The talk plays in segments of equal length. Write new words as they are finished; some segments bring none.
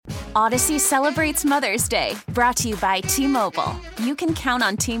Odyssey celebrates Mother's Day, brought to you by T-Mobile. You can count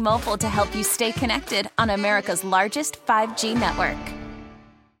on T-Mobile to help you stay connected on America's largest 5G network.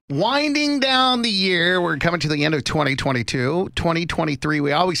 Winding down the year, we're coming to the end of 2022. 2023,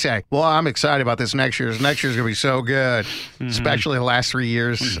 we always say, well, I'm excited about this next year. Next year's going to be so good, especially the last 3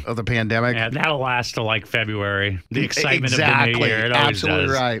 years of the pandemic. Yeah, that'll last till like February. The excitement of the new year. It always Absolutely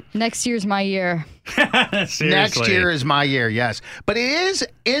does. right. Next year's my year. Seriously. Next year is my year, yes. But it is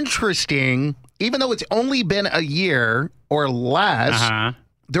interesting, even though it's only been a year or less,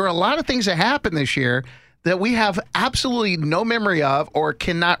 there are a lot of things that happened this year that we have absolutely no memory of or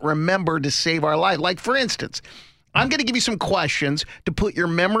cannot remember to save our life. Like, for instance, I'm going to give you some questions to put your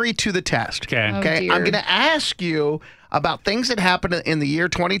memory to the test. Okay. Oh, dear. I'm going to ask you about things that happened in the year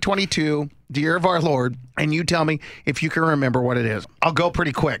 2022, the year of our Lord, and you tell me if you can remember what it is. I'll go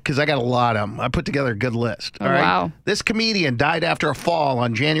pretty quick because I got a lot of them. I put together a good list. All right. Wow. This comedian died after a fall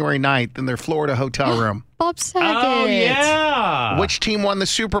on January 9th in their Florida hotel room. Bob Saget. Oh, yeah. Which team won the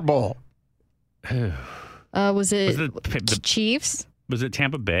Super Bowl? Was it the Chiefs? Was it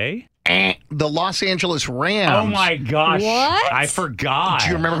Tampa Bay? The Los Angeles Rams. Oh, my gosh. What? I forgot. Do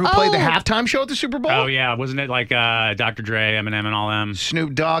you remember who played the Oh. halftime show at the Super Bowl? Oh, yeah. Wasn't it like Dr. Dre, Eminem, and all them?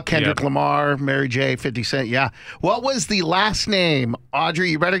 Snoop Dogg, Kendrick Yep. Lamar, Mary J., 50 Cent. Yeah. What was the last name,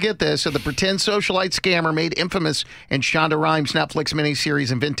 Audrey, you better get this, of the pretend socialite scammer made infamous in Shonda Rhimes' Netflix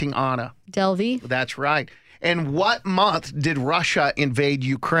miniseries Inventing Anna? Delvey. That's right. And what month did Russia invade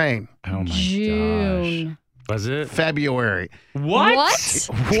Ukraine? Oh, my June. gosh. Was it? February. What?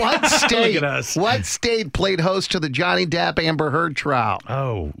 What state? Look at us. What state played host to the Johnny Depp Amber Heard trial?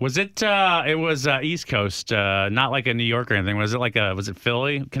 Oh, was it? It was East Coast, not like a New York or anything. Was it like was it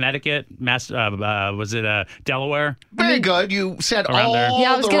Philly, Connecticut, was it Delaware? Very good. You said Around all there.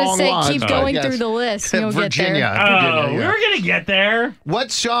 Yeah, I was the going to wrong say, ones, keep but going yes. through the list. And you'll Virginia. get there. Oh, Virginia, we yeah. were gonna get there.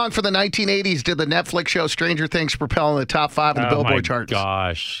 What song for the 1980s did the Netflix show Stranger Things propel in the top 5 of the Billboard my charts?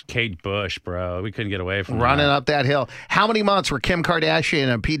 Gosh, Kate Bush, bro, we couldn't get away from Running that. up that hill. How many months were Kim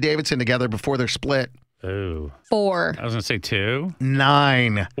Kardashian and Pete Davidson together before their split? Ooh, 4. I was gonna say 2.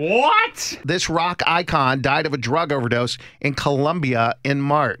 9. What? This rock icon died of a drug overdose in Colombia in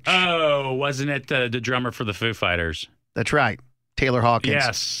March. Oh, wasn't it the drummer for the Foo Fighters? That's right. Taylor Hawkins.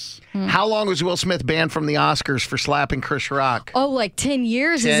 Yes. How long was Will Smith banned from the Oscars for slapping Chris Rock? Oh, like 10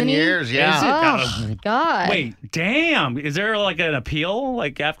 years, 10 isn't he? years, yeah. Is it? Oh, my God. Wait, damn. Is there like an appeal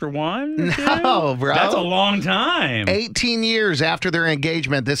like after one? or two? No, bro. That's a long time. 18 years after their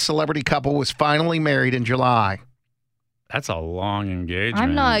engagement, this celebrity couple was finally married in July. That's a long engagement.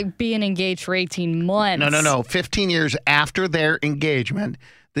 I'm not being engaged for 18 months. No. 15 years after their engagement,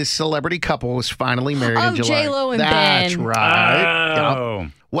 this celebrity couple was finally married in Oh, July. J-Lo and That's Ben. right. Yep. Oh.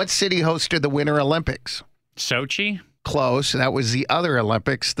 What city hosted the Winter Olympics? Sochi? Close. That was the other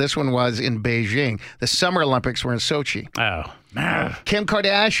Olympics. This one was in Beijing. The Summer Olympics were in Sochi. Oh. Kim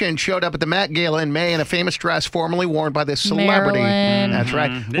Kardashian showed up at the Met Gala in May in a famous dress formerly worn by this celebrity. Marilyn. That's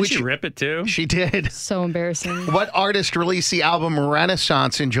right. Did she rip it too? She did. So embarrassing. What artist released the album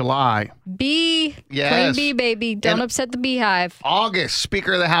Renaissance in July? B. Yes. Plain B, baby. Don't And- upset the beehive. August,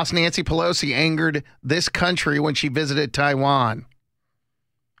 Speaker of the House Nancy Pelosi angered this country when she visited Taiwan.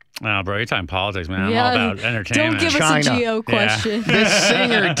 Oh, bro, you're talking politics, man. I'm all about entertainment. Don't give us China. a geo question. This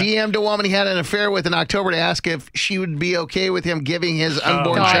singer DM'd a woman he had an affair with in October to ask if she would be okay with him giving his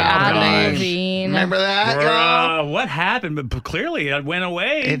unborn God, child her Adam name. Levine. Remember that? y'all? Bro, what happened? But clearly it went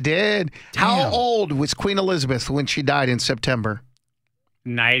away. It did. How old was Queen Elizabeth when she died in September?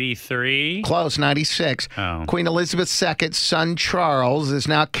 93. Close, 96. Oh. Queen Elizabeth II's son Charles is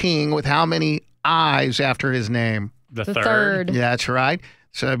now king with how many I's after his name? The The third. third. Yeah, that's right.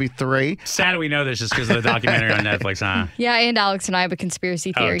 So that'd be 3. Sad we know this just because of the documentary on Netflix, huh? Yeah, and Alex and I have a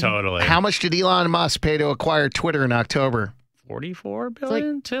conspiracy Oh, theory. totally. How much did Elon Musk pay to acquire Twitter in October? 44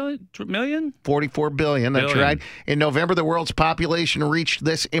 billion? Million? 44 billion. That's Billion. right. In November, the world's population reached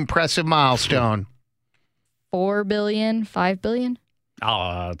this impressive milestone. 4 billion, 5 billion.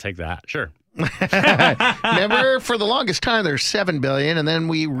 I'll take that. Sure. Remember, for the longest time, there's 7 billion, and then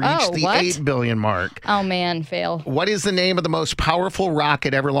we reached the what? 8 billion mark. Oh, man, fail. What is the name of the most powerful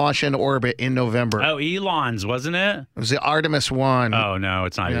rocket ever launched into orbit in November? Oh, Elon's, wasn't it? It was the Artemis 1. Oh, no,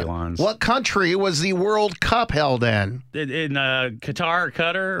 it's not Yeah. Elon's. What country was the World Cup held in? In Qatar,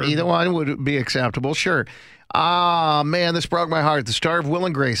 Qatar? Either one would be acceptable, sure. Ah, man, this broke my heart. The star of Will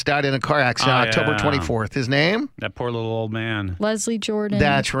and Grace died in a car accident Oh, October yeah. 24th. His name? That poor little old man. Leslie Jordan.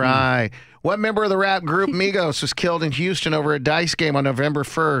 That's right. What member of the rap group Migos was killed in Houston over a dice game on November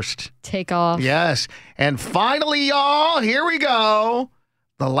 1st? Take off. Yes. And finally, y'all, here we go.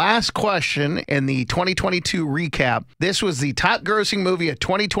 The last question in the 2022 recap. This was the top grossing movie of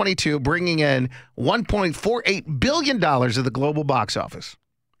 2022, bringing in $1.48 billion at the global box office.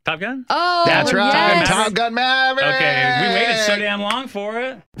 Top Gun? Oh, That's right. yes. Top Gun Maverick. Okay, we waited so damn long for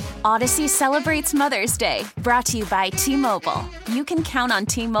it. Odyssey celebrates Mother's Day, brought to you by T-Mobile. You can count on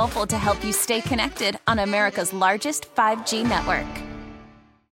T-Mobile to help you stay connected on America's largest 5G network.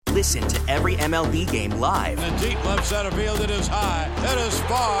 Listen to every MLB game live. In the deep left center field, it is high, it is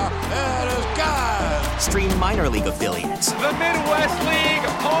far, it is gone. Stream minor league affiliates. The Midwest League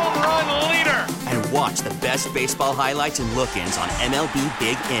home run leader. And watch the best baseball highlights and look-ins on MLB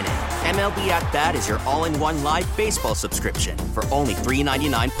Big Inning. MLB At Bat is your all-in-one live baseball subscription for only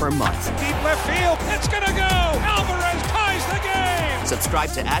 $3.99 per month. Deep left field, it's gonna go. Alvarez ties the game.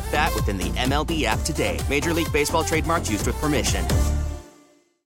 Subscribe to At Bat within the MLB app today. Major League Baseball trademarks used with permission.